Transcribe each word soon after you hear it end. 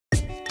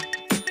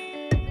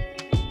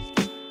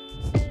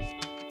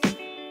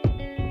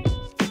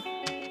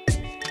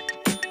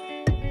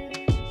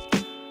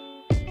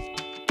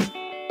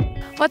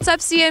What's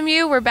up,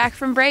 CMU? We're back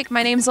from break.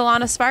 My name's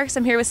Alana Sparks.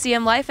 I'm here with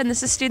CM Life, and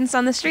this is Students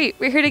on the Street.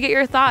 We're here to get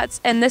your thoughts,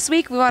 and this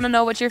week we want to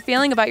know what you're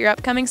feeling about your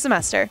upcoming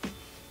semester.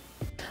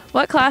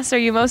 What class are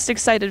you most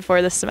excited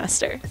for this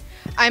semester?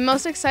 I'm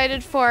most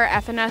excited for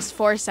FNS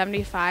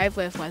 475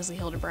 with Leslie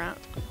Hildebrandt.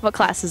 What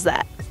class is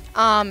that?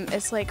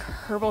 It's like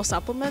herbal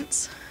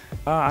supplements.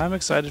 I'm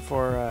excited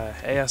for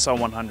ASL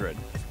 100.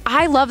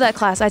 I love that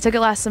class. I took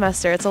it last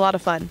semester. It's a lot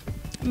of fun.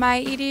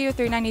 My EDU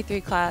 393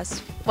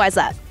 class. Why is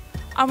that?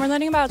 We're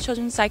learning about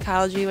children's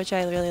psychology, which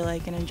I really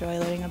like and enjoy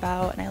learning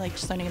about, and I like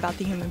just learning about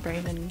the human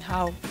brain and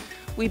how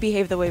we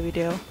behave the way we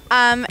do.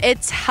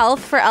 It's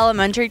health for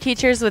elementary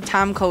teachers with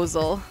Tom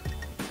Kozel.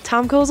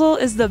 Tom Kozel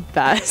is the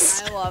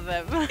best. I love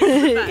him.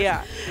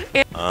 Yeah.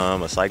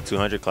 A Psych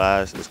 200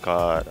 class is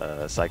called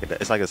it's like a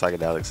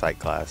psychedelic psych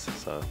class.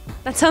 So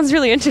That sounds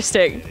really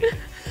interesting.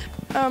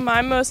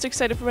 I'm most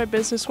excited for my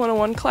Business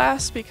 101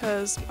 class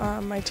because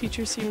my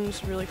teacher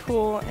seems really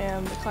cool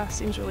and the class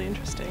seems really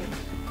interesting.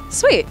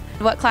 Sweet.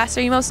 What class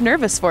are you most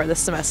nervous for this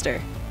semester?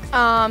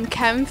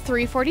 Chem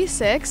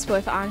 346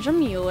 with Anja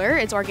Mueller.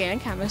 It's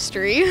organic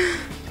chemistry.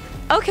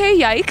 Okay,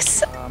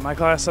 yikes. My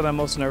class that I'm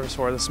most nervous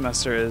for this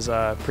semester is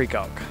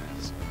pre-calc.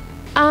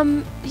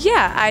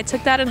 Yeah, I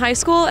took that in high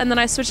school and then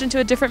I switched into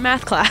a different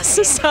math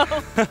class, so.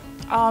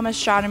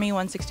 Astronomy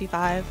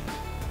 165.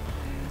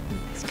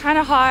 It's kind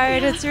of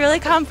hard. It's really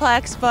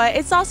complex, but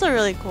it's also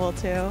really cool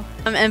too.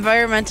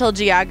 Environmental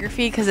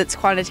geography because it's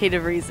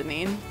quantitative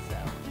reasoning.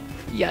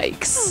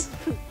 Yikes.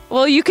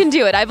 Well, you can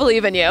do it. I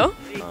believe in you.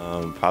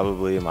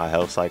 probably my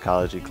health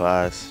psychology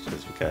class,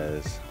 just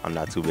because I'm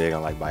not too big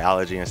on like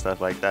biology and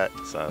stuff like that.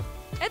 So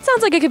It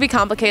sounds like it could be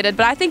complicated,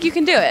 but I think you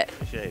can do it.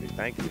 appreciate it.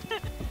 Thank you.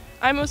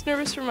 I'm most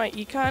nervous for my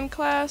econ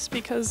class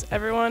because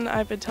everyone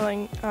I've been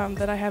telling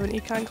that I have an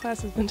econ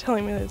class has been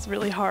telling me that it's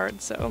really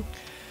hard, so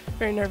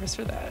very nervous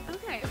for that.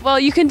 Okay. Well,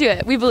 you can do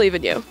it. We believe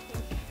in you.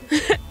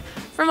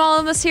 From all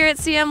of us here at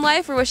CM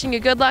Life, we're wishing you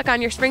good luck on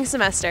your spring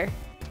semester.